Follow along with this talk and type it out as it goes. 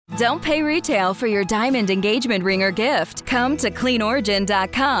Don't pay retail for your diamond engagement ring or gift. Come to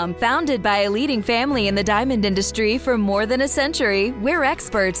CleanOrigin.com. Founded by a leading family in the diamond industry for more than a century, we're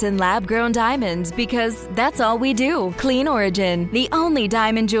experts in lab-grown diamonds because that's all we do. Clean Origin, the only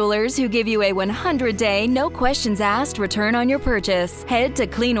diamond jewelers who give you a 100-day, no questions asked return on your purchase. Head to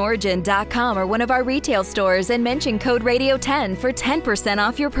CleanOrigin.com or one of our retail stores and mention code Radio10 for 10%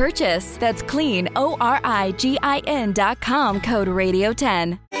 off your purchase. That's CleanOrigin.com, code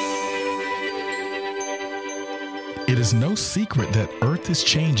Radio10. It is no secret that Earth is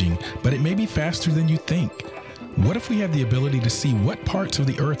changing, but it may be faster than you think. What if we had the ability to see what parts of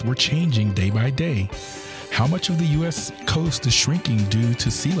the Earth were changing day by day? How much of the U.S. coast is shrinking due to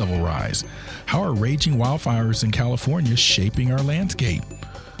sea level rise? How are raging wildfires in California shaping our landscape?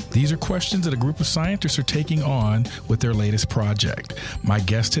 These are questions that a group of scientists are taking on with their latest project. My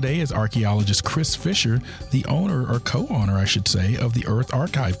guest today is archaeologist Chris Fisher, the owner, or co-owner, I should say, of the Earth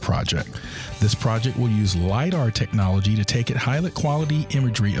Archive Project. This project will use LiDAR technology to take high-quality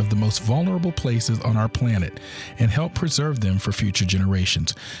imagery of the most vulnerable places on our planet and help preserve them for future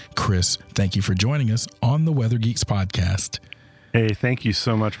generations. Chris, thank you for joining us on the Weather Geeks podcast. Hey, thank you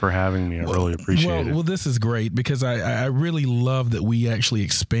so much for having me. I really appreciate it. Well, this is great because I really love that we actually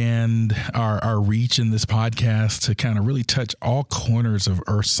expand our reach in this podcast to kind of really touch all corners of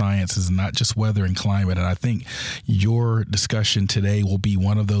Earth sciences and not just weather and climate. And I think your discussion today will be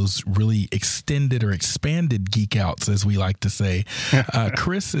one of those really extended or expanded geek outs, as we like to say.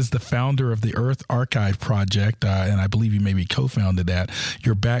 Chris is the founder of the Earth Archive Project, and I believe you maybe co-founded that.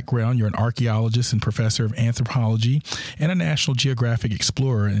 Your background, you're an archaeologist and professor of anthropology and a National Geographic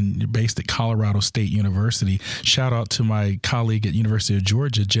explorer, and you're based at Colorado State University. Shout out to my colleague at University of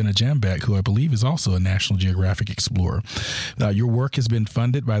Georgia, Jenna Jambeck, who I believe is also a National Geographic explorer. Your work has been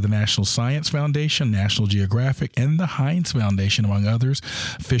funded by the National Science Foundation, National Geographic, and the Heinz Foundation, among others.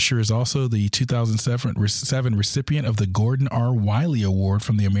 Fisher is also the 2007 recipient of the Gordon R. Wiley Award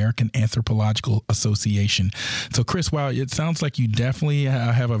from the American Anthropological Association. So, Chris, wow, it sounds like you definitely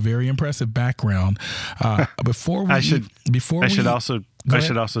have a very impressive background. I should also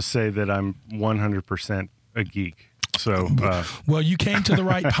say that I'm 100% a geek. So, well, you came to the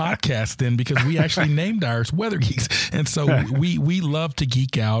right podcast then, because we actually named ours Weather Geeks. And so we love to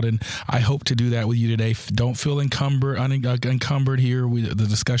geek out, and I hope to do that with you today. Don't feel encumbered here. The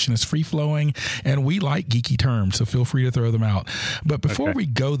discussion is free flowing, and we like geeky terms, so feel free to throw them out. But before we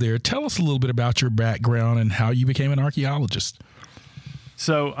go there, tell us a little bit about your background and how you became an archaeologist.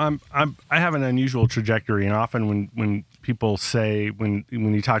 So I have an unusual trajectory, and often when people say, when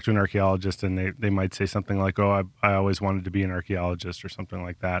you talk to an archaeologist and they might say something like, oh, I always wanted to be an archaeologist or something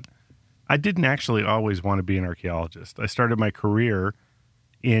like that. I didn't actually always want to be an archaeologist. I started my career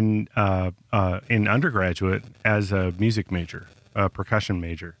in undergraduate as a music major, a percussion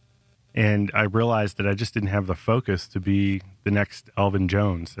major. And I realized that I just didn't have the focus to be the next Elvin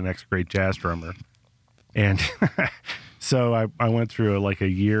Jones, the next great jazz drummer. And so I went through a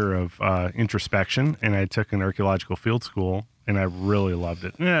year of introspection, and I took an archaeological field school, and I really loved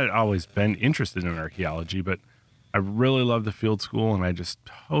it. And I'd always been interested in archaeology, but I really loved the field school, and I just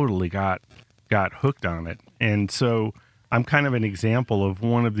totally got hooked on it. And so I'm kind of an example of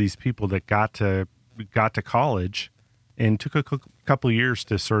one of these people that got to college and took a couple years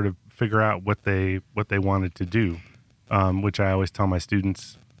to sort of figure out what they wanted to do, which I always tell my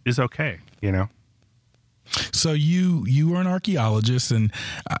students is okay, you know. So you are an archaeologist, and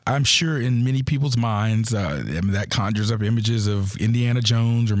I'm sure in many people's minds that conjures up images of Indiana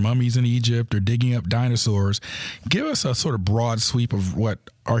Jones or mummies in Egypt or digging up dinosaurs. Give us a sort of broad sweep of what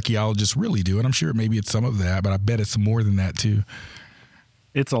archaeologists really do, and I'm sure maybe it's some of that, but I bet it's more than that too.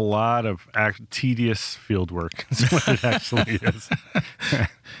 It's a lot of tedious field work is what it actually is.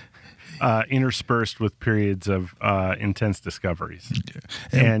 Interspersed with periods of intense discoveries.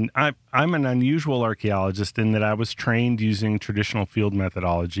 And I'm an unusual archaeologist in that I was trained using traditional field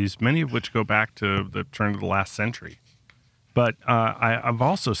methodologies, many of which go back to the turn of the last century. But I've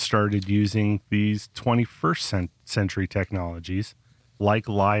also started using these 21st century technologies like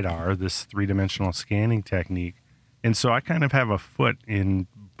LiDAR, this three-dimensional scanning technique. And so I kind of have a foot in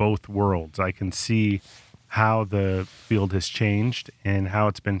both worlds. I can see how the field has changed and how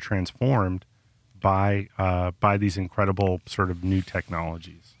it's been transformed by these incredible sort of new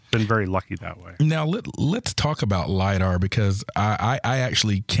technologies. Been very lucky that way. Now let's talk about LiDAR, because I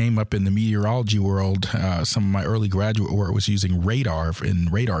actually came up in the meteorology world. Some of my early graduate work was using radar in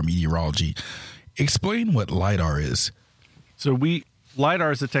radar meteorology. Explain what LiDAR is. So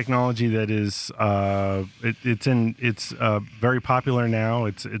LiDAR is a technology that is it's very popular now.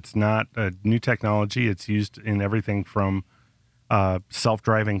 It's not a new technology. It's used in everything from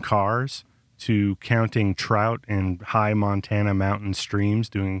self-driving cars to counting trout in high Montana mountain streams,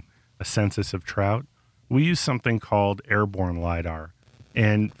 doing a census of trout. We use something called airborne LiDAR.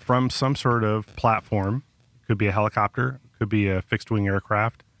 And from some sort of platform, could be a helicopter, could be a fixed-wing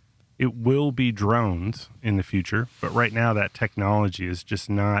aircraft, it will be drones in the future. But right now, that technology is just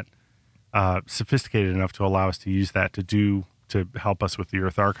not sophisticated enough to allow us to use that to help us with the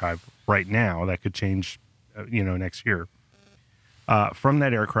Earth Archive right now. That could change, next year. From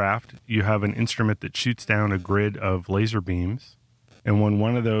that aircraft, you have an instrument that shoots down a grid of laser beams, and when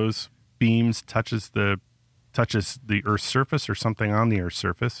one of those beams touches the Earth's surface or something on the Earth's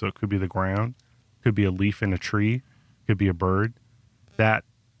surface, so it could be the ground, could be a leaf in a tree, could be a bird, that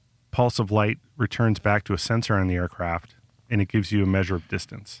pulse of light returns back to a sensor on the aircraft, and it gives you a measure of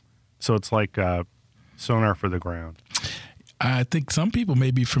distance. So it's like sonar for the ground. I think some people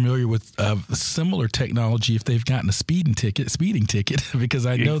may be familiar with similar technology if they've gotten a speeding ticket, because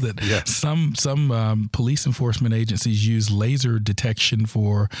I know that some police enforcement agencies use laser detection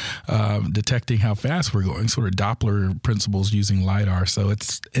for detecting how fast we're going, sort of Doppler principles using LiDAR. So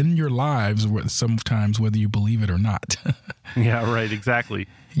it's in your lives sometimes, whether you believe it or not. Yeah, right, exactly.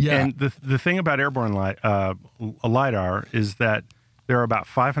 Yeah. And the thing about airborne LiDAR is that there are about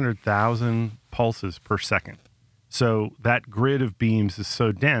 500,000 pulses per second. So that grid of beams is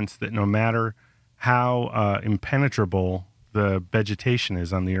so dense that no matter how impenetrable the vegetation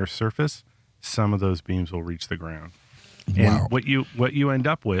is on the Earth's surface, some of those beams will reach the ground. Wow. And what you end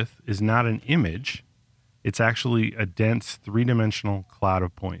up with is not an image. It's actually a dense three-dimensional cloud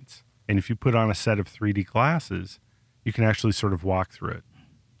of points. And if you put on a set of 3D glasses, you can actually sort of walk through it.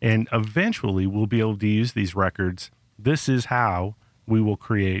 And eventually we'll be able to use these records. This is how we will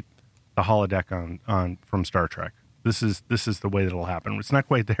create the holodeck on from Star Trek. This is the way that it'll happen. It's not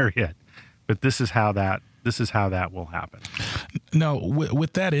quite there yet, but this is how that will happen. Now,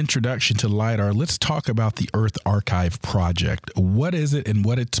 with that introduction to LiDAR, let's talk about the Earth Archive project. What is it, and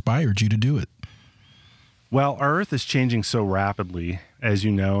what inspired you to do it? Well, our Earth is changing so rapidly, as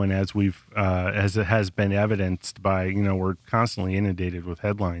you know, and as it has been evidenced by, we're constantly inundated with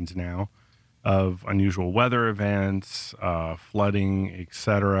headlines now of unusual weather events, flooding,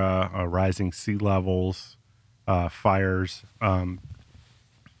 etc., rising sea levels, fires. Even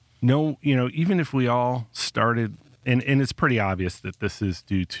if we all started, and it's pretty obvious that this is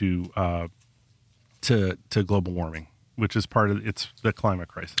due to global warming, which is part of the climate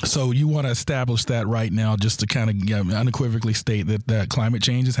crisis. So you want to establish that right now, just to kind of unequivocally state that climate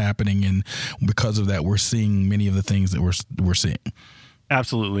change is happening, and because of that, we're seeing many of the things that we're seeing.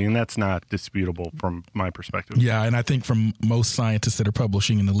 Absolutely, and that's not disputable from my perspective. Yeah, and I think from most scientists that are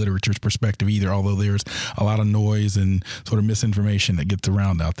publishing in the literature's perspective either, although there's a lot of noise and sort of misinformation that gets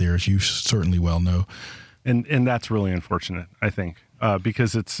around out there, as you certainly well know. And that's really unfortunate, I think,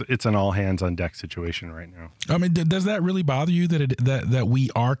 because it's an all hands on deck situation right now. I mean, does that really bother you that we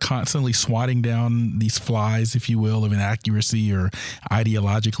are constantly swatting down these flies, if you will, of inaccuracy or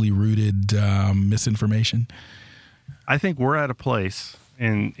ideologically rooted misinformation? I think we're at a place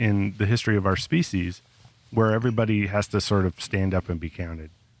in the history of our species where everybody has to sort of stand up and be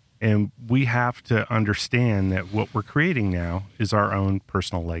counted. And we have to understand that what we're creating now is our own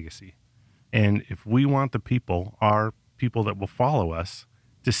personal legacy. And if we want our people that will follow us,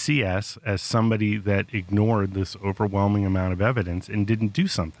 to see us as somebody that ignored this overwhelming amount of evidence and didn't do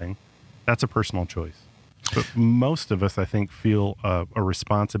something, that's a personal choice. But most of us, I think, feel a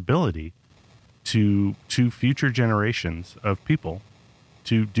responsibility to future generations of people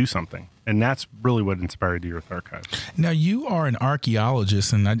to do something. And that's really what inspired the Earth Archive. Now, you are an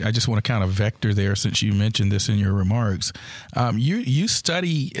archaeologist, and I just want to kind of vector there since you mentioned this in your remarks. You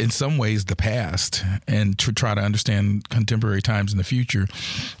study, in some ways, the past and to try to understand contemporary times in the future.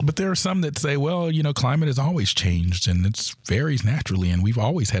 But there are some that say, well, climate has always changed, and it varies naturally, and we've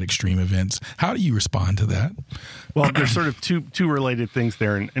always had extreme events. How do you respond to that? Well, there's sort of two related things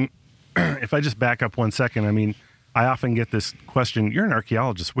there. And if I just back up 1 second, I mean, I often get this question, you're an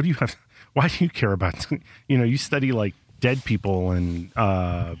archaeologist. What do you have? Why do you care about, you study like dead people and,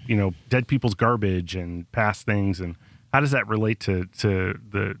 dead people's garbage and past things. And how does that relate to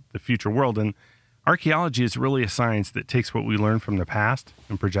the future world? And archaeology is really a science that takes what we learn from the past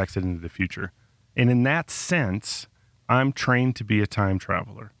and projects it into the future. And in that sense, I'm trained to be a time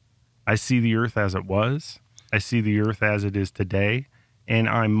traveler. I see the Earth as it was. I see the Earth as it is today. And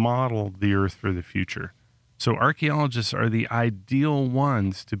I model the Earth for the future. So archaeologists are the ideal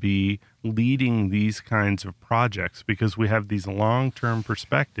ones to be leading these kinds of projects because we have these long-term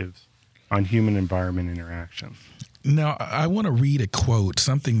perspectives on human-environment interactions. Now, I want to read a quote,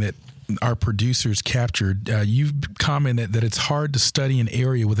 something that our producers captured, you've commented that it's hard to study an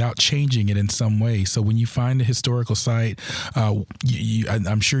area without changing it in some way. So when you find a historical site,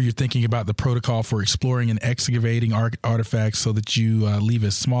 I'm sure you're thinking about the protocol for exploring and excavating artifacts so that you leave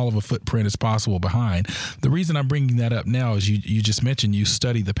as small of a footprint as possible behind. The reason I'm bringing that up now is you just mentioned you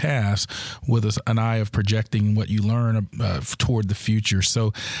study the past with an eye of projecting what you learn toward the future.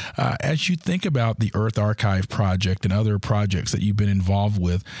 So as you think about the Earth Archive project and other projects that you've been involved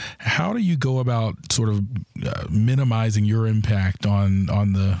with, how do you go about sort of minimizing your impact on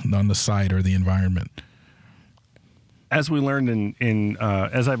the site or the environment? As we learned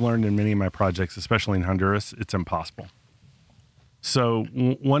as I've learned in many of my projects, especially in Honduras, it's impossible. So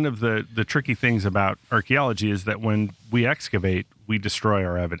one of the tricky things about archaeology is that when we excavate, we destroy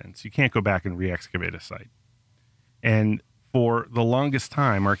our evidence. You can't go back and re-excavate a site. And for the longest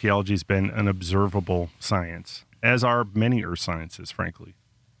time, archaeology has been an observable science, as are many earth sciences, frankly.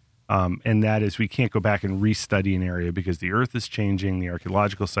 And that is, we can't go back and restudy an area because the earth is changing, the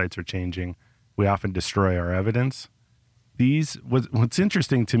archaeological sites are changing. We often destroy our evidence. What's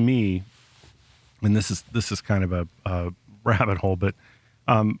interesting to me, and this is kind of a rabbit hole, but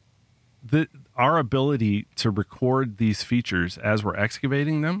our ability to record these features as we're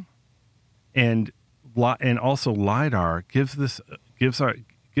excavating them, and also LiDAR gives us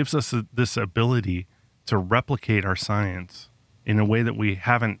this ability to replicate our science in a way that we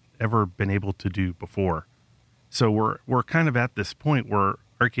haven't ever been able to do before. So we're kind of at this point where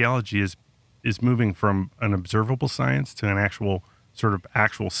archaeology is moving from an observable science to an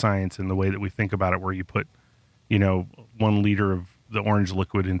actual science in the way that we think about it, where you put 1 liter of the orange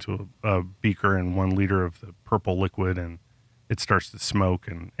liquid into a beaker and 1 liter of the purple liquid, and it starts to smoke,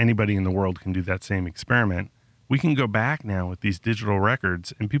 and anybody in the world can do that same experiment. We can go back now with these digital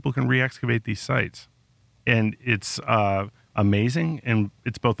records and people can re-excavate these sites. And it's amazing, and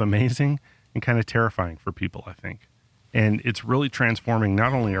it's both amazing and kind of terrifying for people, I think. And it's really transforming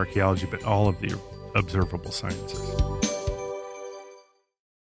not only archaeology, but all of the observable sciences.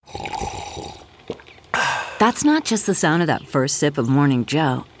 That's not just the sound of that first sip of Morning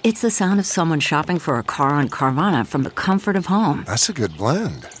Joe. It's the sound of someone shopping for a car on Carvana from the comfort of home. That's a good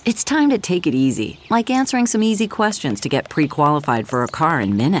blend. It's time to take it easy, like answering some easy questions to get pre-qualified for a car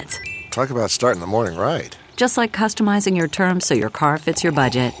in minutes. Talk about starting the morning right. Just like customizing your terms so your car fits your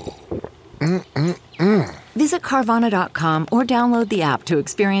budget. Visit Carvana.com or download the app to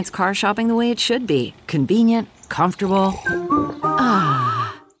experience car shopping the way it should be. Convenient, comfortable.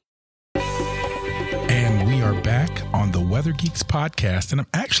 And we are back on the Weather Geeks podcast, and I'm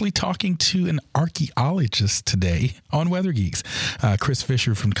actually talking to an archaeologist today on Weather Geeks. Chris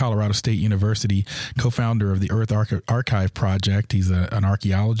Fisher from Colorado State University, co-founder of the Earth Archive Project. He's an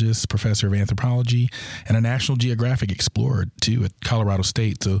archaeologist, professor of anthropology, and a National Geographic explorer, too, at Colorado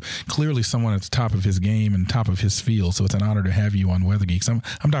State. So clearly someone at the top of his game and top of his field. So it's an honor to have you on Weather Geeks. I'm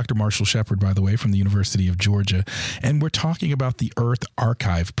Dr. Marshall Shepard, by the way, from the University of Georgia, and we're talking about the Earth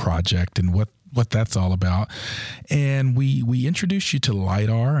Archive Project and what that's all about. And we introduced you to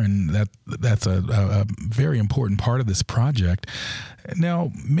LiDAR, and that's a very important part of this project.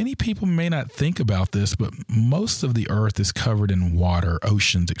 Now, many people may not think about this, but most of the Earth is covered in water,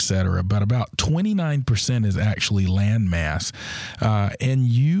 oceans, etc. But about 29% is actually land mass. And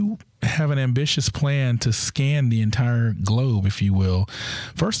you have an ambitious plan to scan the entire globe, if you will.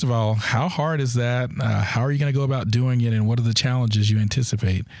 First of all, how hard is that? How are you going to go about doing it, and what are the challenges you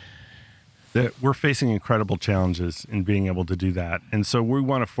anticipate? That we're facing incredible challenges in being able to do that. And so we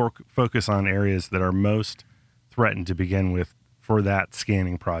want to focus on areas that are most threatened to begin with for that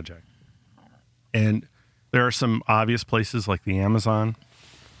scanning project. And there are some obvious places like the Amazon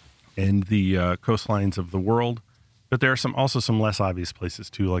and the coastlines of the world, but there are also some less obvious places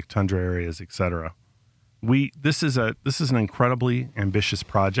too, like tundra areas, etc. This is an incredibly ambitious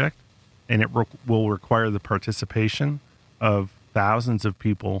project, and it will require the participation of thousands of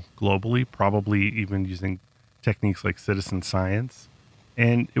people globally, probably even using techniques like citizen science,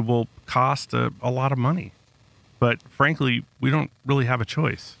 and it will cost a lot of money. But frankly, we don't really have a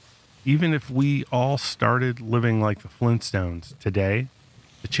choice. Even if we all started living like the Flintstones today,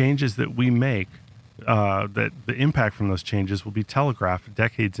 the changes that we make, that the impact from those changes will be telegraphed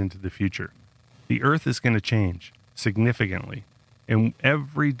decades into the future. The Earth is going to change significantly, and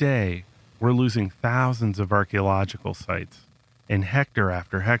every day we're losing thousands of archaeological sites and hectare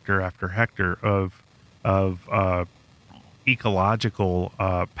after hectare after hectare of ecological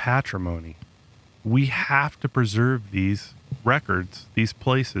patrimony. We have to preserve these records, these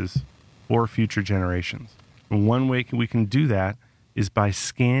places, for future generations. And one way we can do that is by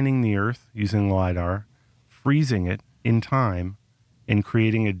scanning the Earth using LiDAR, freezing it in time, and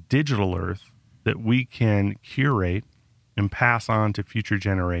creating a digital Earth that we can curate and pass on to future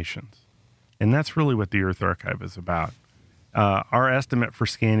generations. And that's really what the Earth Archive is about. Our estimate for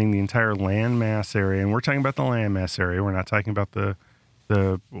scanning the entire landmass area, and we're talking about the landmass area, we're not talking about the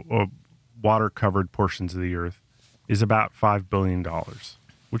water-covered portions of the Earth, is about $5 billion,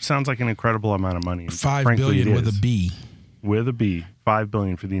 which sounds like an incredible amount of money. $5 billion with a B. With a B. $5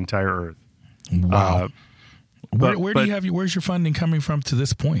 billion for the entire Earth. Wow. Where's your funding coming from to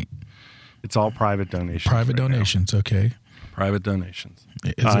this point? It's all private donations. Private donations, okay. Private donations.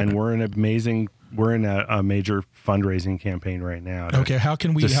 And we're in a major fundraising campaign right now. Okay, how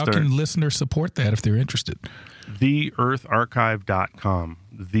can listeners support that if they're interested? TheEarthArchive.com.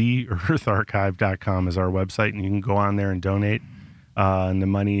 TheEarthArchive.com is our website, and you can go on there and donate. And the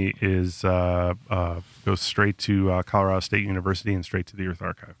money goes straight to Colorado State University and straight to the Earth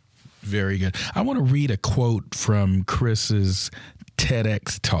Archive. Very good. I want to read a quote from Chris's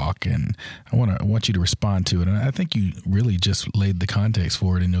TEDx talk, and I want you to respond to it. And I think you really just laid the context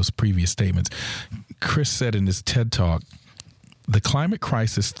for it in those previous statements. Chris said in his TED talk, "The climate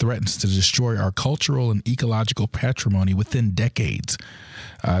crisis threatens to destroy our cultural and ecological patrimony within decades."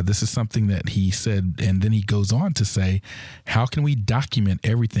 This is something that he said, and then he goes on to say, how can we document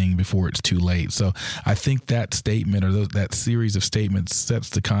everything before it's too late? So I think that statement or that series of statements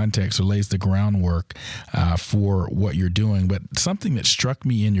sets the context or lays the groundwork for what you're doing. But something that struck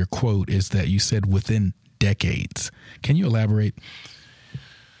me in your quote is that you said within decades. Can you elaborate?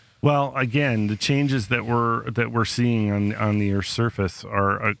 Well, again, the changes that we're seeing on the Earth's surface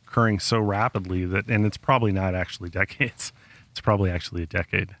are occurring so rapidly and it's probably not actually decades. It's probably actually a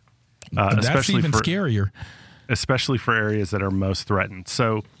decade. That's even scarier. Especially for areas that are most threatened.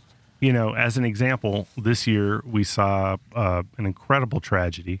 So, as an example, this year we saw an incredible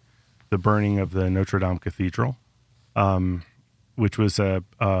tragedy, the burning of the Notre Dame Cathedral, which was a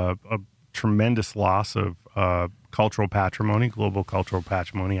tremendous loss of cultural patrimony, global cultural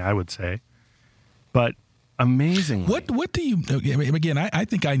patrimony, I would say. But amazingly, what do you? Again, I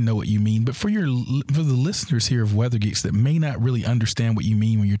think I know what you mean, but for the listeners here of Weather Geeks that may not really understand what you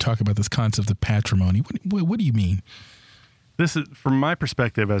mean when you're talking about this concept of patrimony, what do you mean? This is, from my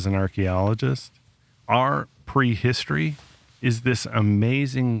perspective as an archaeologist, our prehistory is this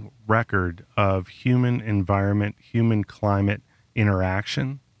amazing record of human environment, human climate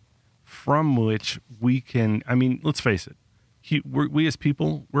interaction, from which we can. I mean, let's face it. We as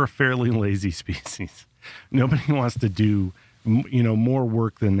people, we're a fairly lazy species. Nobody wants to do, more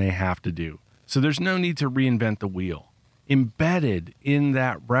work than they have to do. So there's no need to reinvent the wheel. Embedded in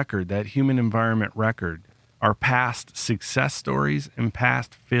that record, that human environment record, are past success stories and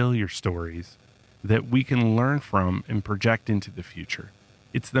past failure stories that we can learn from and project into the future.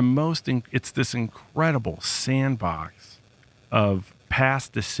 It's this incredible sandbox of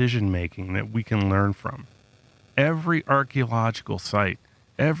past decision making that we can learn from. Every archaeological site,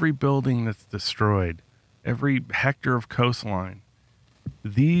 every building that's destroyed, every hectare of coastline,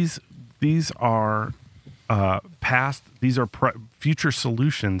 these are future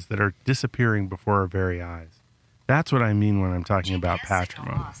solutions that are disappearing before our very eyes. That's what I mean when I'm talking about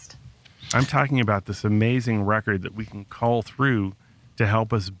patrimony. I'm talking about this amazing record that we can cull through to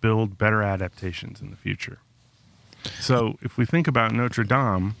help us build better adaptations in the future. So if we think about Notre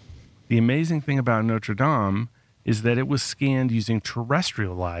Dame, the amazing thing about Notre Dame is that it was scanned using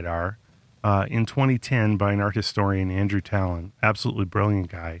terrestrial LiDAR in 2010 by an art historian, Andrew Tallon, absolutely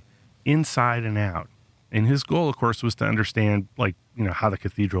brilliant guy, inside and out. And his goal, of course, was to understand, how the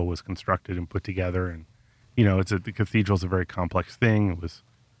cathedral was constructed and put together. And, the cathedral's a very complex thing. It was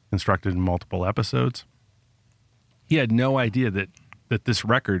constructed in multiple episodes. He had no idea that this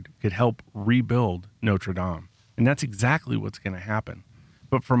record could help rebuild Notre Dame. And that's exactly what's going to happen.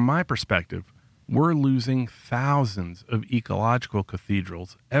 But from my perspective, we're losing thousands of ecological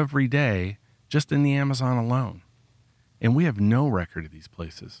cathedrals every day just in the Amazon alone. And we have no record of these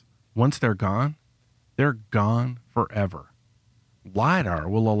places. Once they're gone forever. LiDAR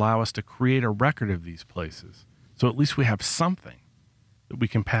will allow us to create a record of these places. So at least we have something that we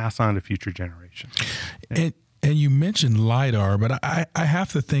can pass on to future generations. And you mentioned LiDAR, but I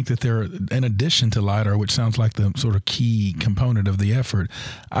have to think that there, in addition to LiDAR, which sounds like the sort of key component of the effort,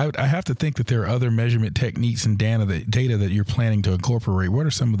 I have to think that there are other measurement techniques and data that you're planning to incorporate. What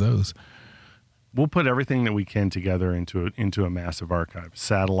are some of those? We'll put everything that we can together into a massive archive: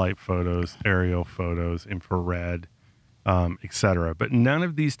 satellite photos, aerial photos, infrared, etc. But none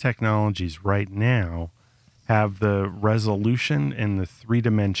of these technologies right now have the resolution and the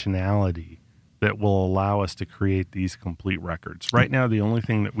three-dimensionality that will allow us to create these complete records. Right now, the only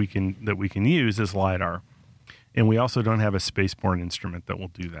thing that we can use is LiDAR. And we also don't have a spaceborne instrument that will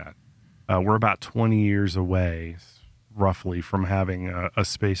do that. We're about 20 years away, roughly, from having a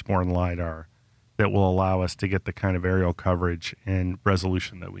spaceborne LiDAR that will allow us to get the kind of aerial coverage and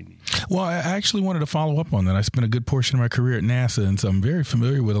resolution that we need. Well, I actually wanted to follow up on that. I spent a good portion of my career at NASA, and so I'm very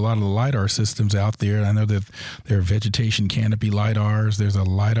familiar with a lot of the LiDAR systems out there. I know that there are vegetation canopy LiDARs. There's a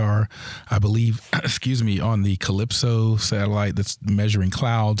LiDAR, I believe, on the Calypso satellite that's measuring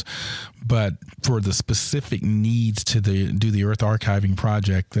clouds. But for the specific needs to do the Earth archiving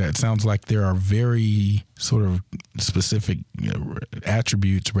project, that sounds like there are very sort of specific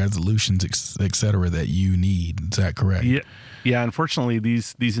attributes, resolutions, et cetera, that you need. Is that correct? Yeah. Unfortunately,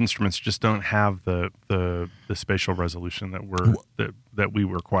 these instruments just don't have the spatial resolution that we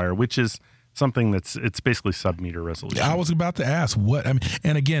require, which is something it's basically sub-meter resolution. I was about to ask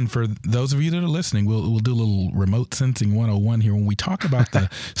and again, for those of you that are listening, we'll do a little remote sensing 101 here. When we talk about the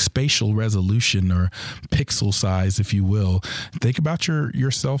spatial resolution or pixel size, if you will, think about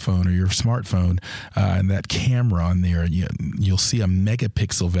your cell phone or your smartphone and that camera on there. You'll see a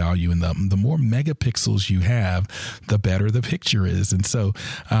megapixel value, and the more megapixels you have, the better the picture is. And so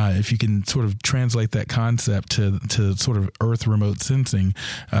if you can sort of translate that concept to sort of Earth remote sensing,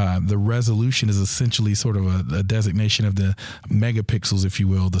 the resolution is essentially sort of a designation of the megapixels, if you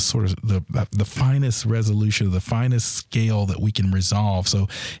will, the sort of the finest resolution, the finest scale that we can resolve. So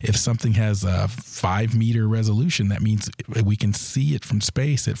if something has a 5 meter resolution, that means we can see it from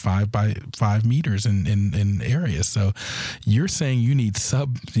space at 5 by 5 meters in areas. So you're saying you need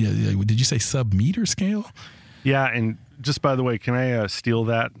did you say sub-meter scale? Yeah, and just by the way, can I steal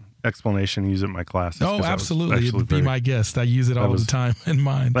that explanation and use it in my classes? Oh, absolutely. It would be my guest. I use it all the time in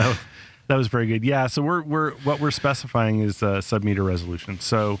mine. That was very good. Yeah, so what we're specifying is sub-meter resolution.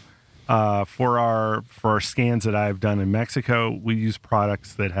 So for our scans that I've done in Mexico, we use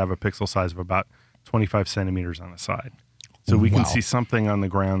products that have a pixel size of about 25 centimeters on the side. So we can see something on the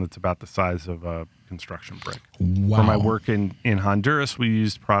ground that's about the size of a construction brick. Wow. For my work in Honduras, we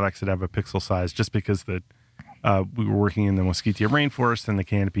used products that have a pixel size just because we were working in the Mosquitia rainforest, and the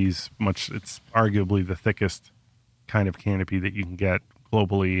canopy's it's arguably the thickest kind of canopy that you can get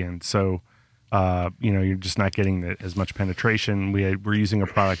globally, and so you're just not getting as much penetration. We're using a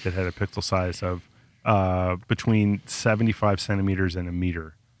product that had a pixel size of between 75 centimeters and a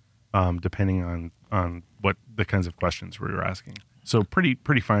meter, depending on what the kinds of questions we were asking. So pretty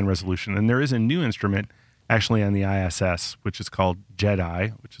fine resolution. And there is a new instrument actually on the ISS, which is called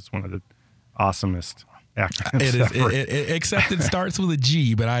JEDI, which is one of the awesomest acronyms. It is, except it starts with a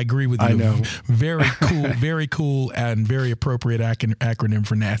G, but I agree with you. I know. Very cool, and very appropriate acronym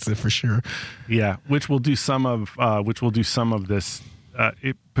for NASA for sure. Yeah, which will do some of this.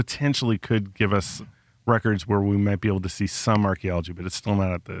 It potentially could give us records where we might be able to see some archaeology, but it's still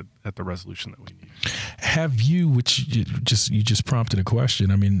not at the resolution that we need. Have you, you just prompted a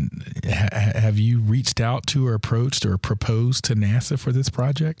question. I mean, have you reached out to or approached or proposed to NASA for this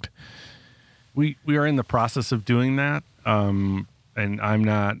project? We are in the process of doing that, and I'm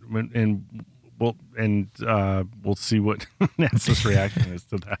not, and we'll see what NASA's reaction is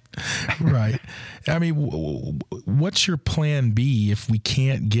to that. Right. I mean, what's your plan B if we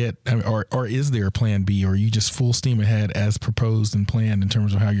can't get, or is there a plan B, or are you just full steam ahead as proposed and planned in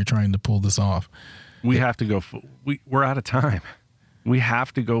terms of how you're trying to pull this off? We have to go. We're out of time. We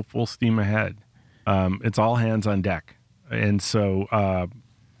have to go full steam ahead. It's all hands on deck, and so.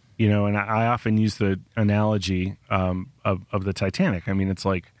 And I often use the analogy of the Titanic. I mean, it's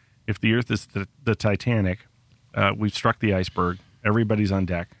like if the Earth is the Titanic, we've struck the iceberg, everybody's on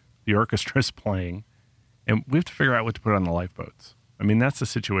deck, the orchestra is playing, and we have to figure out what to put on the lifeboats. I mean, that's the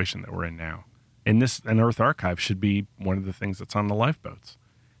situation that we're in now. And an Earth archive should be one of the things that's on the lifeboats.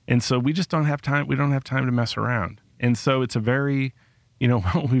 And so we just don't have time. We don't have time to mess around. And so it's a very,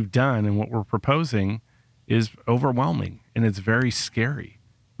 what we've done and what we're proposing is overwhelming, and it's very scary.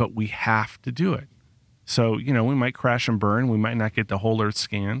 But we have to do it. So, we might crash and burn. We might not get the whole Earth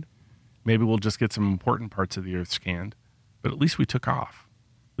scanned. Maybe we'll just get some important parts of the Earth scanned. But at least we took off.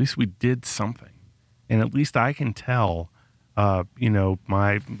 At least we did something. And at least I can tell, the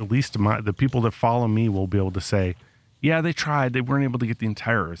people that follow me will be able to say, yeah, they tried. They weren't able to get the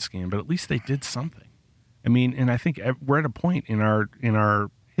entire Earth scanned, but at least they did something. I mean, and I think we're at a point in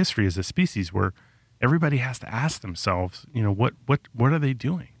our history as a species where everybody has to ask themselves, what are they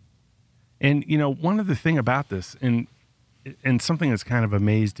doing? And, one other thing about this, and something that's kind of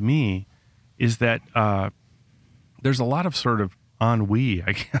amazed me, is that there's a lot of sort of ennui,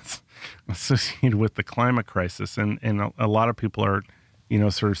 I guess, associated with the climate crisis. And a lot of people are,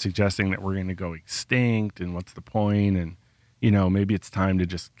 sort of suggesting that we're going to go extinct, and what's the point? And, maybe it's time to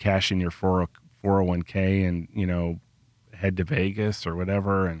just cash in your 401k and, head to Vegas or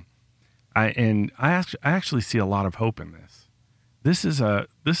whatever. And I actually see a lot of hope in this. This is a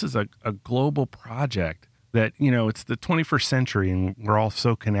global project that, it's the 21st century and we're all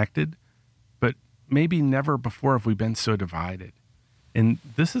so connected, but maybe never before have we been so divided. And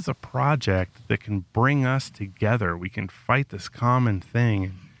this is a project that can bring us together. We can fight this common thing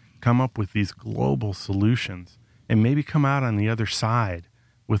and come up with these global solutions and maybe come out on the other side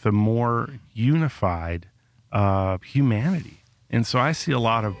with a more unified humanity. And so I see a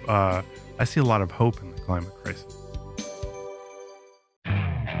lot of hope in the climate crisis.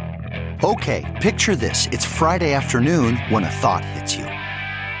 Okay, picture this. It's Friday afternoon when a thought hits you.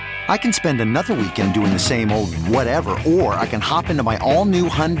 I can spend another weekend doing the same old whatever, or I can hop into my all-new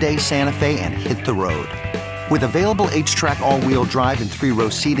Hyundai Santa Fe and hit the road. With available H-Track all-wheel drive and 3-row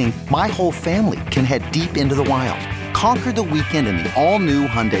seating, my whole family can head deep into the wild. Conquer the weekend in the all-new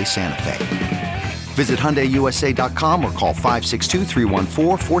Hyundai Santa Fe. Visit HyundaiUSA.com or call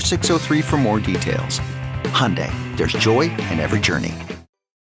 562-314-4603 for more details. Hyundai, there's joy in every journey.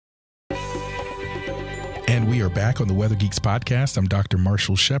 And we are back on the Weather Geeks podcast. I'm Dr.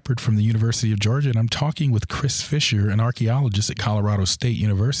 Marshall Shepard from the University of Georgia, and I'm talking with Chris Fisher, an archaeologist at Colorado State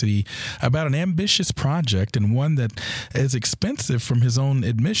University, about an ambitious project and one that is expensive from his own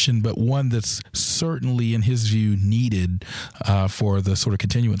admission, but one that's certainly, in his view, needed for the sort of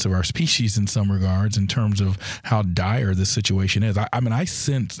continuance of our species in some regards in terms of how dire this situation is. I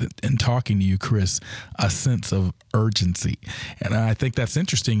sense, in talking to you, Chris, a sense of urgency. And I think that's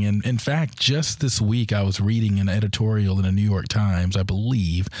interesting. And in fact, just this week, I was reading an editorial in the New York Times, I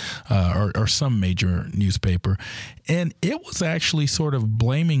believe, or some major newspaper, and it was actually sort of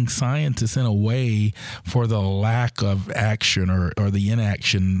blaming scientists in a way for the lack of action or the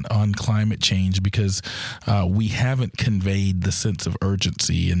inaction on climate change because we haven't conveyed the sense of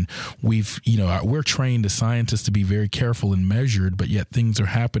urgency. And we're trained as scientists to be very careful and measured, but yet things are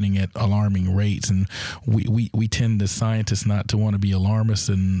happening at alarming rates. And we tend as scientists not to want to be alarmist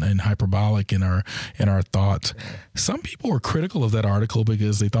and hyperbolic in our thoughts. Some people were critical of that article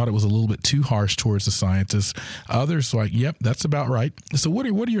because they thought it was a little bit too harsh towards the scientists. Others like, yep, that's about right. So what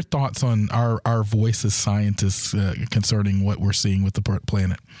are your thoughts on our voice as scientists concerning what we're seeing with the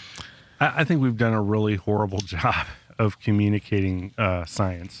planet? I think we've done a really horrible job of communicating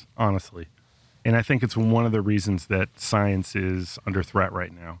science, honestly. And I think it's one of the reasons that science is under threat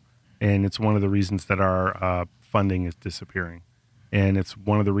right now. And it's one of the reasons that our funding is disappearing. And it's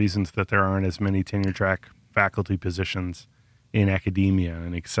one of the reasons that there aren't as many tenure track faculty positions in academia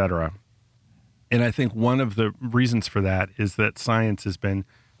and et cetera. And I think one of the reasons for that is that science has been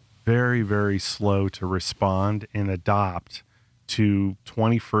very, very slow to respond and adopt to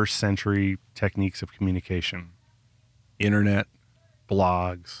 21st century techniques of communication. Internet,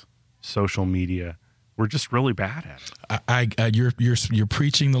 blogs, social media. We're just really bad at it. You're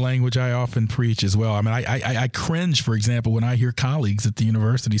preaching the language I often preach as well. I mean, I cringe, for example, when I hear colleagues at the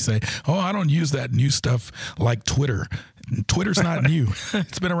university say, "Oh, I don't use that new stuff like Twitter. Twitter's not new.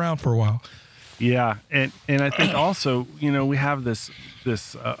 It's been around for a while." Yeah, and I think also, we have this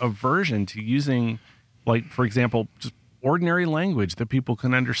aversion to using, like, for example, just ordinary language that people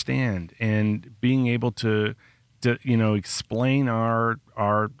can understand and being able to explain our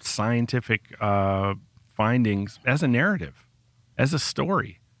scientific findings as a narrative, as a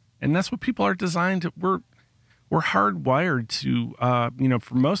story. And that's what people are designed to. We're hardwired to,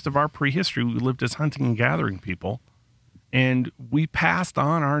 for most of our prehistory, we lived as hunting and gathering people, and we passed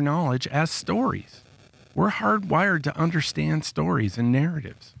on our knowledge as stories. We're hardwired to understand stories and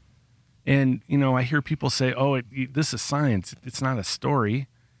narratives. And, I hear people say, "Oh, this is science. It's not a story.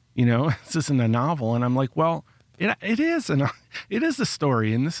 This isn't a novel." And I'm like, well, it is a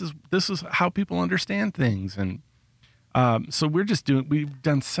story, and this is how people understand things. And so we've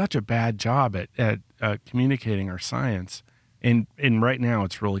done such a bad job at communicating our science, and right now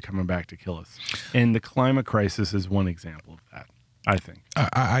it's really coming back to kill us. And the climate crisis is one example of that, I think.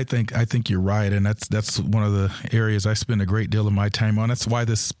 I think you're right, and that's one of the areas I spend a great deal of my time on. That's why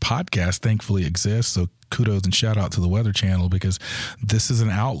this podcast thankfully exists. So kudos and shout out to the Weather Channel, because this is an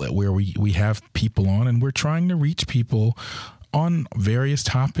outlet where we have people on and we're trying to reach people on various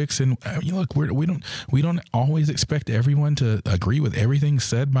topics. And look, we don't always expect everyone to agree with everything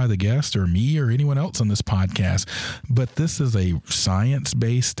said by the guest or me or anyone else on this podcast, but this is a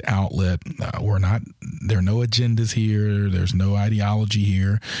science-based outlet. There are no agendas here. There's no ideology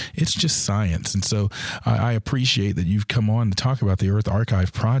here. It's just science. And so I appreciate that you've come on to talk about the Earth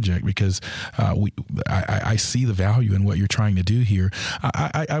Archive project, because I see the value in what you're trying to do here.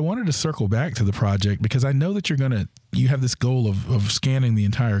 I wanted to circle back to the project because I know that you're going to you have this goal of scanning the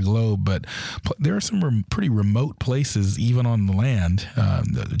entire globe, but there are some pretty remote places, even on the land,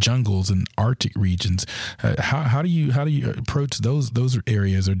 the jungles and Arctic regions. How do you approach those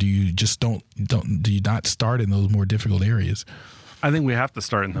areas, or do you just do you not start in those more difficult areas? I think we have to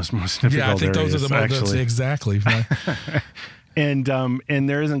start in those most difficult areas. Yeah, I think those are the most exactly. And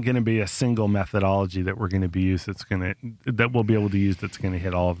there isn't going to be a single methodology that we're going to be used that we'll be able to use that's going to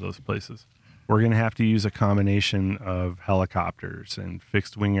hit all of those places. We're going to have to use a combination of helicopters and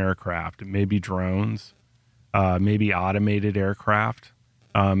fixed wing aircraft, maybe drones, maybe automated aircraft.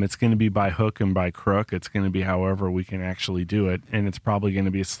 It's going to be by hook and by crook. It's going to be however we can actually do it, and it's probably going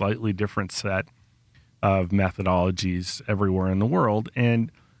to be a slightly different set of methodologies everywhere in the world.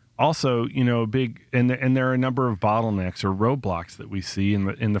 And also, and there are a number of bottlenecks or roadblocks that we see.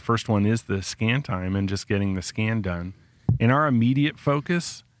 And the first one is the scan time and just getting the scan done. And our immediate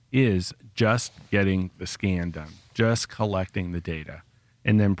focus is just getting the scan done, just collecting the data,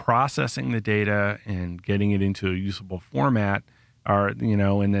 and then processing the data and getting it into a usable format,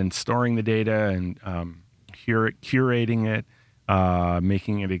 and then storing the data and curating it,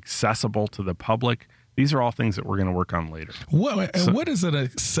 making it accessible to the public. These are all things that we're going to work on later. What does an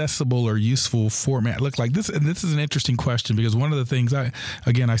accessible or useful format look like? This is an interesting question, because one of the things I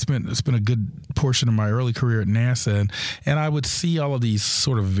spent a good portion of my early career at NASA, and I would see all of these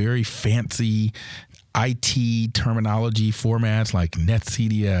sort of very fancy IT terminology formats like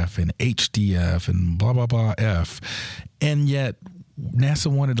NetCDF and HDF and blah, blah, blah F. And yet NASA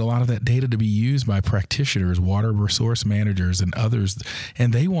wanted a lot of that data to be used by practitioners, water resource managers, and others,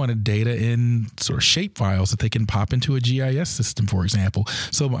 and they wanted data in sort of shape files that they can pop into a GIS system, for example.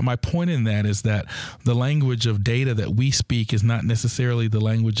 So my point in that is that the language of data that we speak is not necessarily the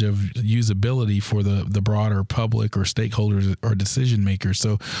language of usability for the broader public or stakeholders or decision makers.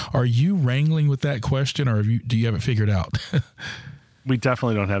 So are you wrangling with that question, or do you have it figured out? We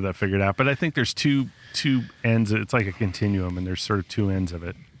definitely don't have that figured out, but I think there's two ends. It's like a continuum, and there's sort of two ends of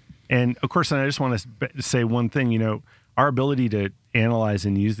it. And of course, I just want to say one thing. Our ability to analyze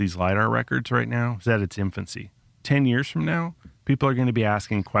and use these LiDAR records right now is at its infancy. 10 years from now, people are going to be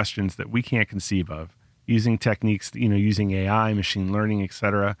asking questions that we can't conceive of, using techniques, using AI, machine learning, et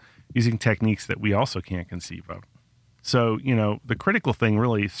cetera, using techniques that we also can't conceive of. So, the critical thing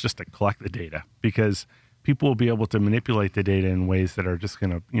really is just to collect the data, because people will be able to manipulate the data in ways that are just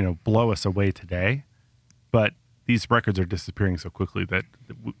going to, blow us away today. But these records are disappearing so quickly that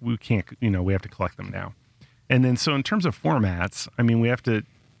we can't, we have to collect them now. And then, so in terms of formats, we have to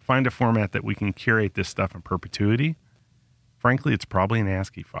find a format that we can curate this stuff in perpetuity. Frankly, it's probably an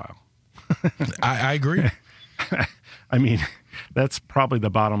ASCII file. I agree. That's probably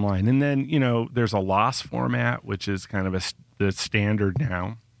the bottom line. And then, there's a loss format, which is kind of the standard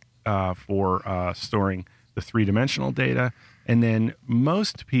now for storing the three-dimensional data. And then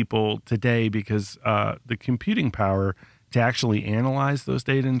most people today, because the computing power to actually analyze those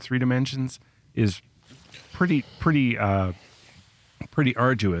data in 3 dimensions is pretty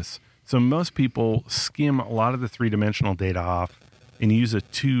arduous. So most people skim a lot of the 3-dimensional data off and use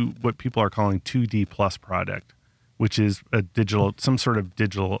what people are calling 2D plus product, which is some sort of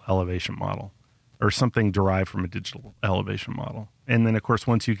digital elevation model, or something derived from a digital elevation model. And then, of course,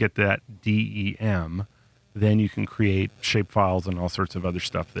 once you get that DEM, then you can create shapefiles and all sorts of other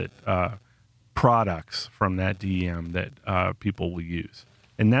stuff that products from that DEM that people will use.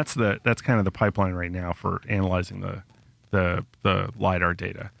 And that's kind of the pipeline right now for analyzing the LiDAR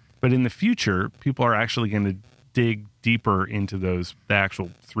data. But in the future, people are actually going to dig deeper into the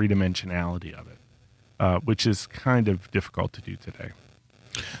actual 3-dimensionality of it, which is kind of difficult to do today.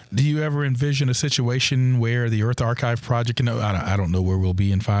 Do you ever envision a situation where the Earth Archive project, I don't know where we'll be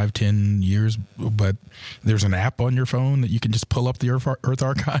in 5-10 years, but there's an app on your phone that you can just pull up the Earth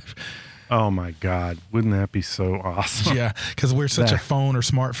Archive? Oh my God. Wouldn't that be so awesome? Yeah, because we're such a phone or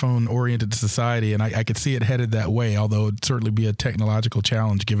smartphone oriented society, and I could see it headed that way, although it'd certainly be a technological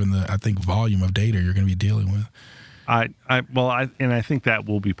challenge given the, I think, volume of data you're going to be dealing with. I think that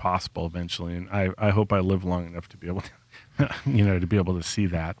will be possible eventually, and I hope I live long enough to be able to to be able to see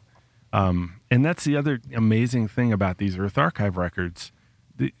that. And that's the other amazing thing about these Earth Archive records.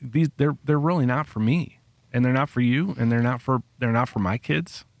 They're really not for me, and they're not for you, and they're not for my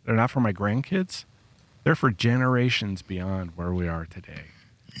kids. They're not for my grandkids. They're for generations beyond where we are today.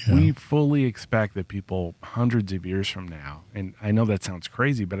 Yeah. We fully expect that people hundreds of years from now, and I know that sounds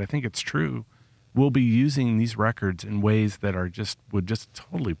crazy, but I think it's true, will be using these records in ways that would just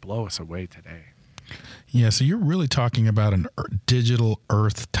totally blow us away today. Yeah, so you're really talking about a digital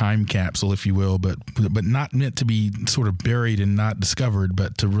Earth time capsule, if you will, but not meant to be sort of buried and not discovered,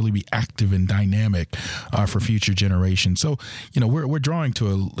 but to really be active and dynamic for future generations. So, we're drawing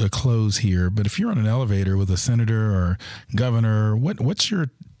to a close here, but if you're on an elevator with a senator or governor, what's your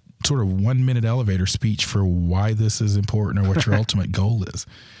sort of 1-minute elevator speech for why this is important or what your ultimate goal is?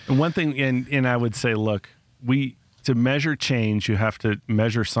 And one thing, and I would say, look, to measure change, you have to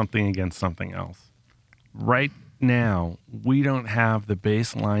measure something against something else. Right now, we don't have the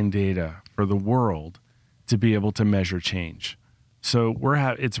baseline data for the world to be able to measure change. So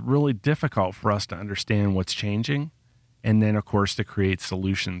it's really difficult for us to understand what's changing, and then, of course, to create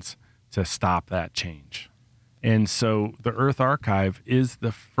solutions to stop that change. And so the Earth Archive is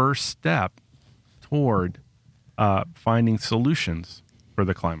the first step toward finding solutions for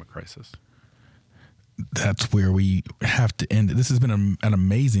the climate crisis. That's where we have to end it. This has been an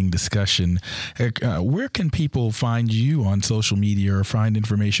amazing discussion. Where can people find you on social media or find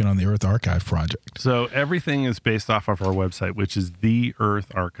information on the Earth Archive project? So everything is based off of our website, which is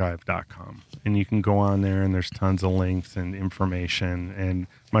theeartharchive.com. And you can go on there, and there's tons of links and information. And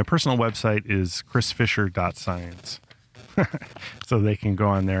my personal website is chrisfisher.science. So they can go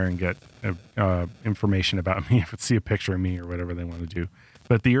on there and get information about me, see a picture of me or whatever they want to do.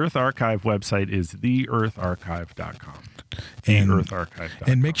 But the Earth Archive website is theeartharchive.com.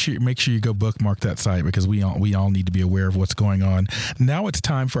 And make sure you go bookmark that site, because we all need to be aware of what's going on. Now it's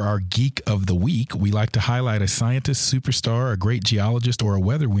time for our Geek of the Week. We like to highlight a scientist, superstar, a great geologist, or a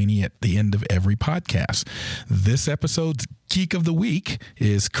weather weenie at the end of every podcast. This episode's Geek of the Week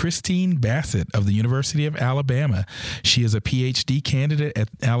is Christine Bassett of the University of Alabama. She is a PhD candidate at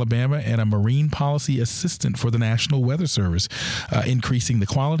Alabama and a marine policy assistant for the National Weather Service, increasing the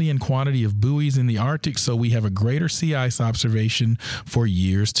quality and quantity of buoys in the Arctic so we have a greater sea ice observation for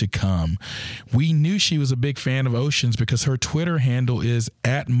years to come. We knew she was a big fan of oceans because her Twitter handle is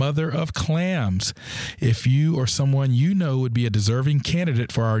 @motherofclams. If you or someone you know would be a deserving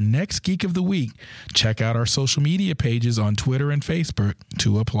candidate for our next Geek of the Week, check out our social media pages on Twitter and Facebook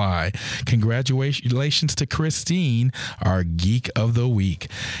to apply. Congratulations to Christine, our Geek of the Week.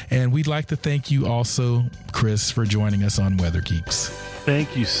 And we'd like to thank you also, Chris, for joining us on Weather Geeks.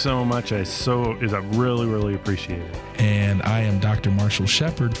 Thank you so much. I really, really appreciate it. And I am Dr. Marshall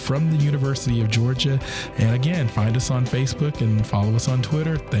Shepard from the University of Georgia. And again, find us on Facebook and follow us on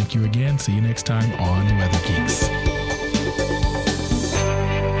Twitter. Thank you again. See you next time on Weather Geeks.